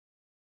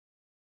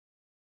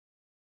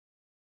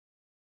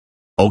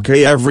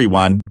Okay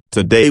everyone,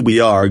 today we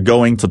are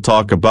going to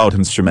talk about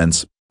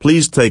instruments.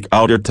 Please take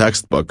out your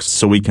textbooks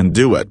so we can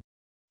do it.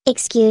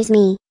 Excuse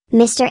me,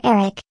 Mr.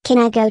 Eric, can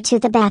I go to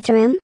the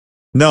bathroom?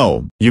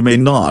 No, you may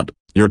not.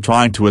 You're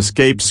trying to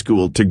escape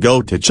school to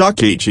go to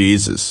Chuck E.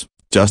 Cheese's.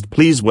 Just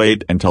please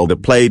wait until the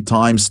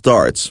playtime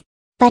starts.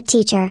 But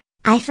teacher,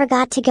 I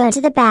forgot to go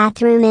to the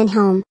bathroom in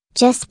home.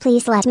 Just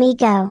please let me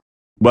go.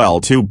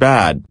 Well, too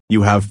bad.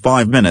 You have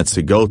 5 minutes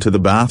to go to the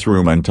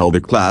bathroom until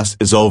the class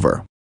is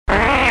over.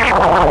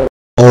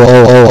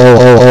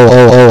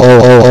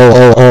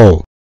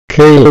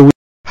 Caillou,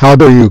 how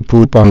do you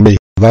poop on me?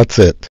 That's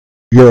it.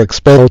 You're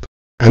expelled,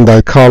 and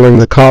I'm calling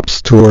the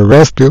cops to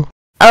arrest you.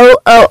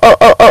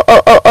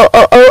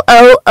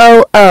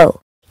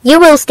 You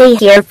will stay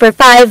here for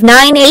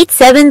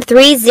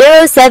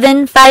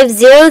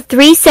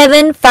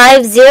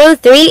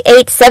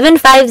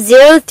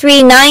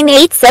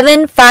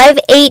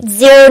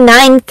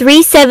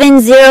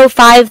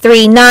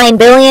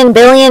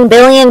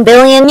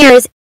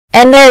years,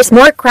 and there's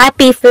more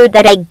crappy food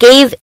that I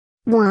gave.